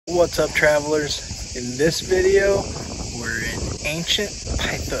What's up, travelers? In this video, we're in ancient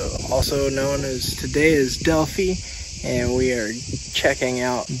Pythos, also known as today as Delphi, and we are checking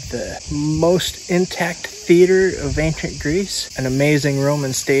out the most intact theater of ancient Greece, an amazing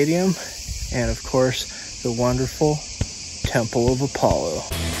Roman stadium, and of course, the wonderful Temple of Apollo.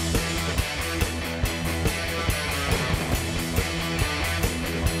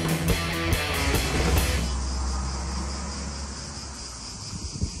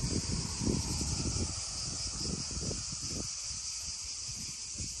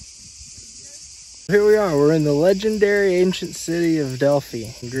 Here we are, we're in the legendary ancient city of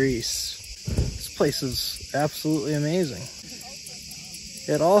Delphi, Greece. This place is absolutely amazing.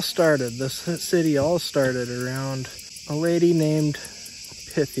 This city all started around a lady named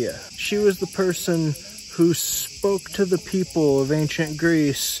Pythia. She was the person who spoke to the people of ancient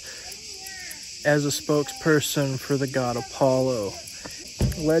Greece as a spokesperson for the god Apollo.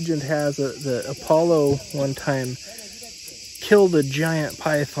 Legend has it that Apollo one time killed a giant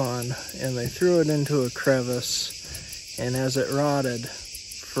python and they threw it into a crevice, and as it rotted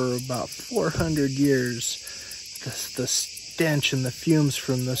for about 400 years, the stench and the fumes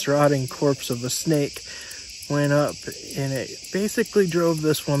from this rotting corpse of a snake went up, and it basically drove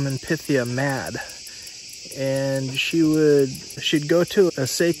this woman Pythia mad. And she'd go to a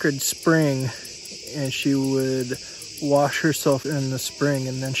sacred spring and she would wash herself in the spring,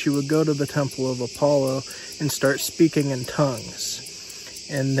 and then she would go to the Temple of Apollo and start speaking in tongues.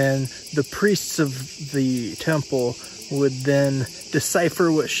 And then the priests of the temple would then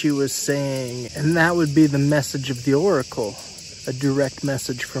decipher what she was saying, and that would be the message of the oracle, a direct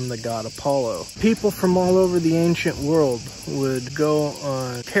message from the god Apollo. People from all over the ancient world would go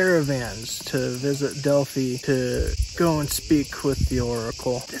on caravans to visit Delphi to go and speak with the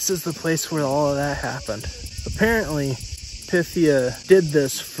oracle. This is the place where all of that happened. Apparently, Pythia did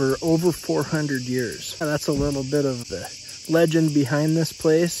this for over 400 years. That's a little bit of the legend behind this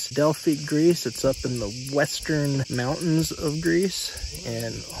place. Delphi, Greece, it's up in the western mountains of Greece.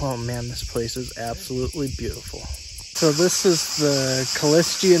 And oh man, this place is absolutely beautiful. So this is the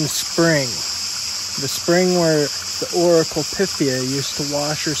Callistian Spring. The spring where the oracle Pythia used to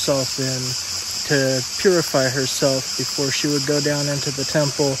wash herself in to purify herself before she would go down into the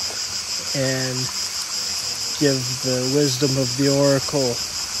temple and give the wisdom of the oracle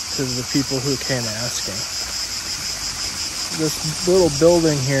to the people who came asking. This little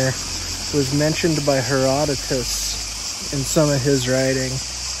building here was mentioned by Herodotus in some of his writing,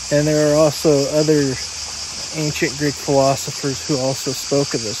 and there are also other ancient Greek philosophers who also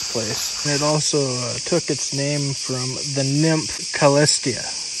spoke of this place. And it also took its name from the nymph Callistia.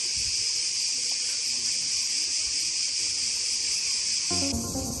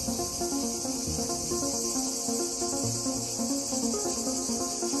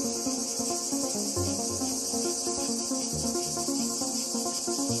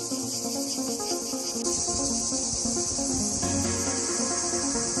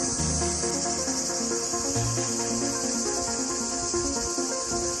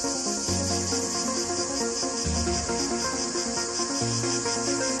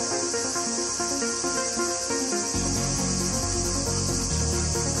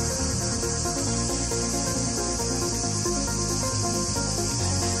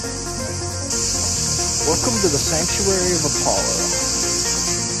 Welcome to the Sanctuary of Apollo.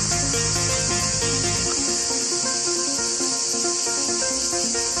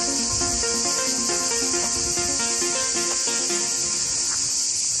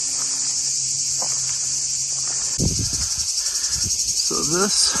 So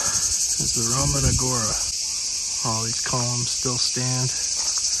this is the Roman Agora. All these columns still stand.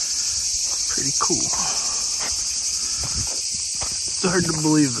 Pretty cool. It's hard to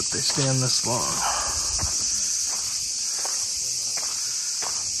believe that they stand this long.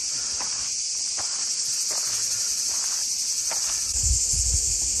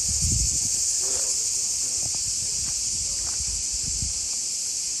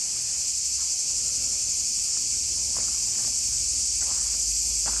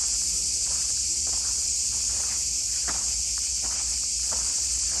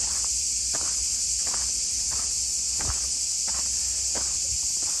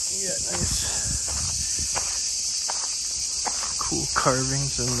 Yeah, nice cool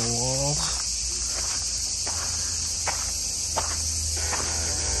carvings in the walls.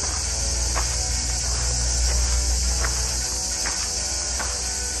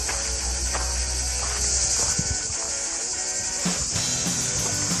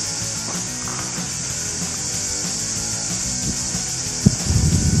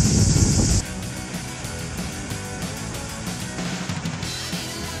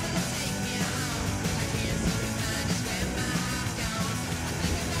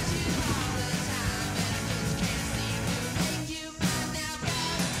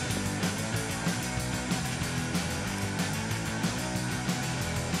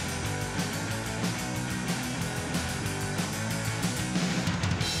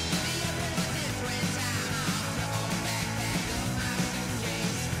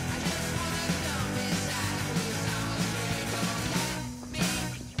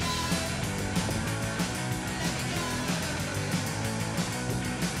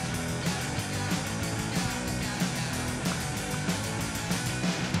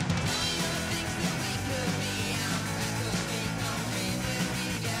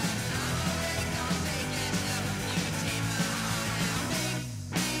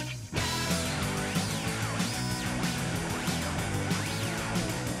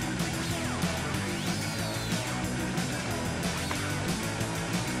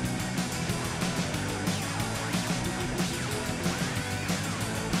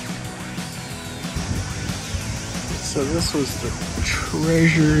 So this was the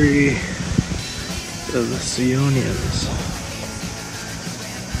Treasury of the Athenians.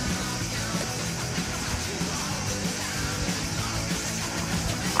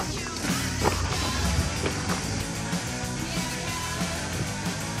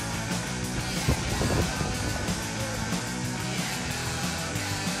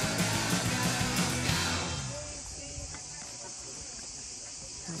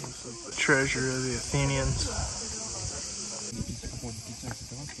 The Treasury of the Athenians.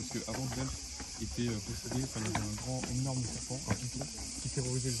 Parce qu'avant Delphes était possédé, enfin il y avait un énorme serpent, un python, qui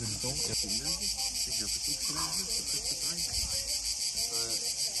terrorisait les habitants.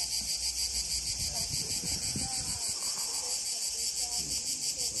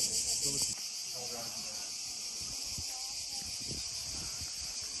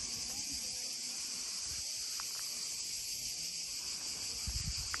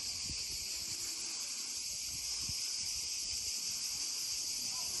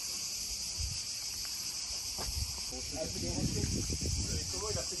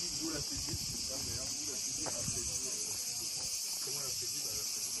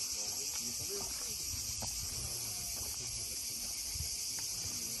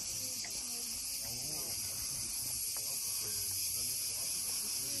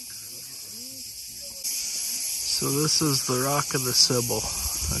 So this is the Rock of the Sibyl.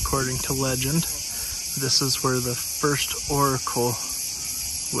 According to legend, this is where the first oracle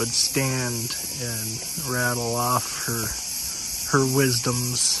would stand and rattle off her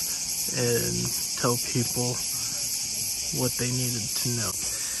wisdoms and tell people what they needed to know.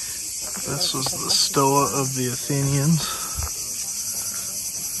 This was the Stoa of the Athenians.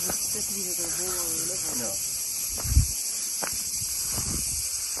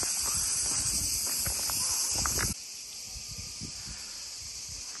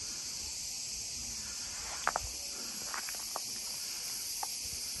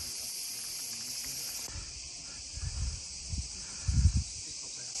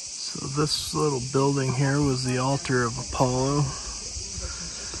 So this little building here was the altar of Apollo.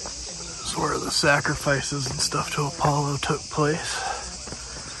 It's where the sacrifices and stuff to Apollo took place.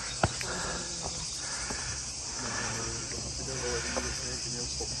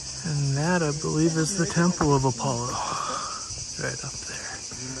 And that, I believe, is the temple of Apollo. Right up there.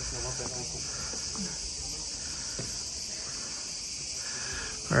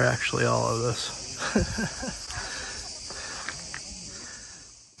 Or actually all of this.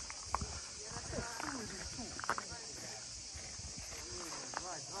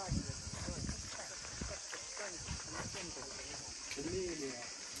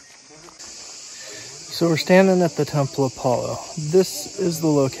 So we're standing at the Temple of Apollo. This is the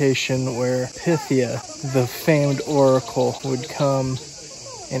location where Pythia, the famed oracle, would come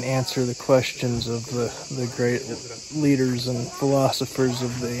and answer the questions of the great leaders and philosophers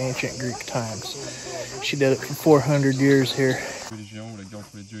of the ancient Greek times. She did it for 400 years here.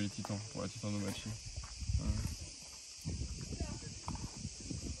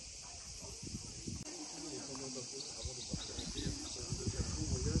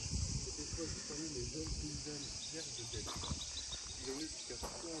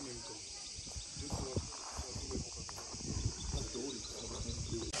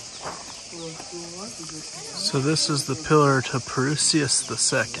 So this is the pillar to Parnassus II.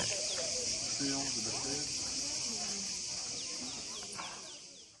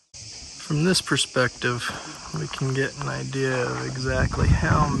 From this perspective, we can get an idea of exactly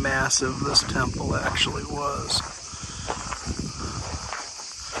how massive this temple actually was.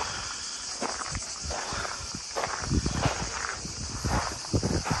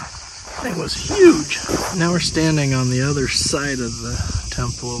 It was huge. Now we're standing on the other side of the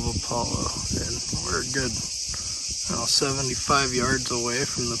Temple of Apollo, and we're a good 75 yards away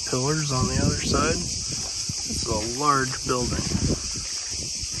from the pillars on the other side. It's a large building.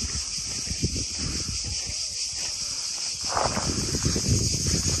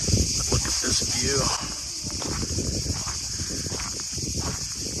 Look at this view.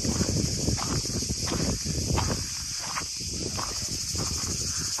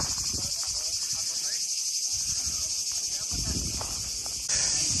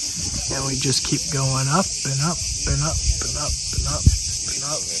 And we just keep going up and up and up and up and up and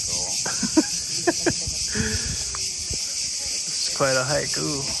up. It's quite a hike.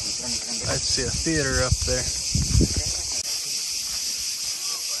 Ooh, I see a theater up there.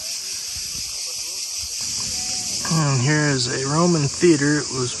 And here is a Roman theater.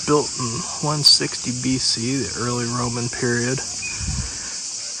 It was built in 160 BC, the early Roman period.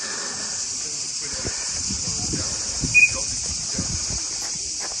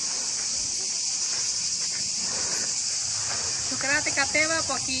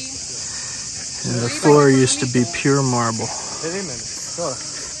 And the floor used to be pure marble.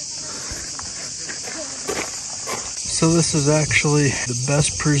 So this is actually the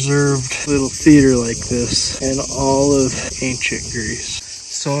best preserved little theater like this in all of ancient Greece.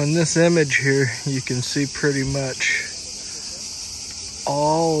 So in this image here, you can see pretty much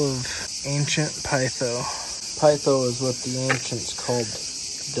all of ancient Pytho. Pytho is what the ancients called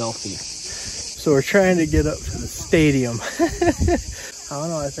Delphi. So we're trying to get up to the stadium. I don't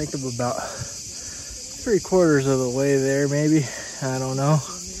know, I think I'm about 3/4 of the way there, maybe. I don't know.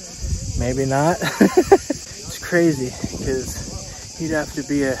 Maybe not. It's crazy because you'd have to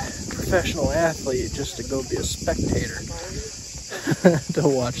be a professional athlete just to go be a spectator to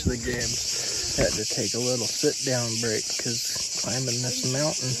watch the games. Had to take a little sit-down break because climbing this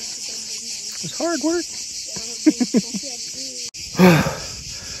mountain was hard work.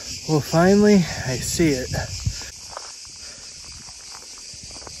 Well, finally, I see it.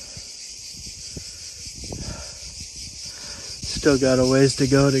 Still got a ways to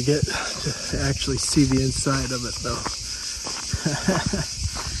go to get to actually see the inside of it, though.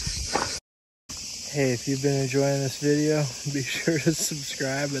 Hey, if you've been enjoying this video, be sure to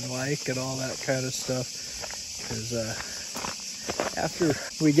subscribe and like and all that kind of stuff. Because after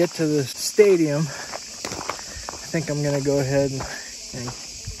we get to the stadium, I think I'm going to go ahead and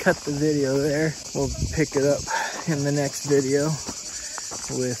cut the video there. We'll pick it up in the next video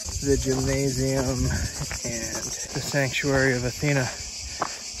with the gymnasium and the Sanctuary of Athena.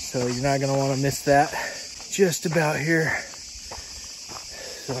 So you're not going to want to miss that. Just about here.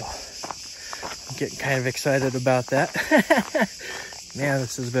 So I'm getting kind of excited about that. Man,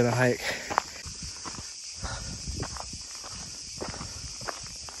 this has been a hike.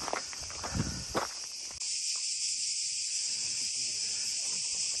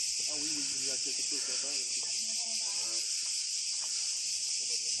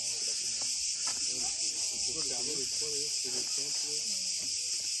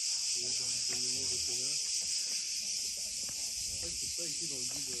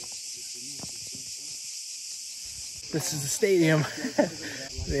 This is the stadium.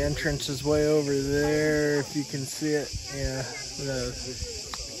 The entrance is way over there, if you can see it. Yeah,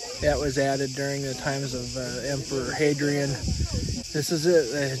 that was added during the times of Emperor Hadrian. This is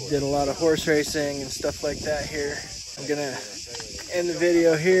it. They did a lot of horse racing and stuff like that here. I'm gonna end the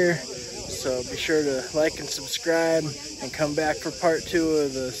video here, so be sure to like and subscribe and come back for part 2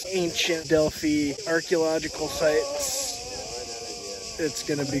 of the ancient Delphi archaeological sites. It's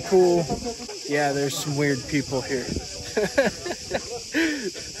gonna be cool. Yeah, there's some weird people here.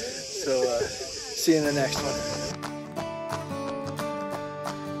 So see you in the next one.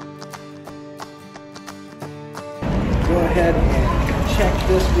 Go ahead and check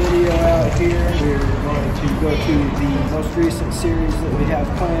this video out here. We're going to go to the most recent series that we have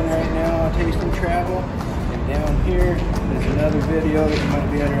playing right now on Tasting Travel. And down here, there's another video that you might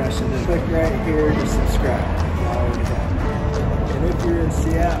be interested in. Click right here to subscribe. And if you're in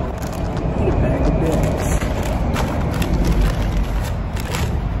Seattle, eat a bag of dicks.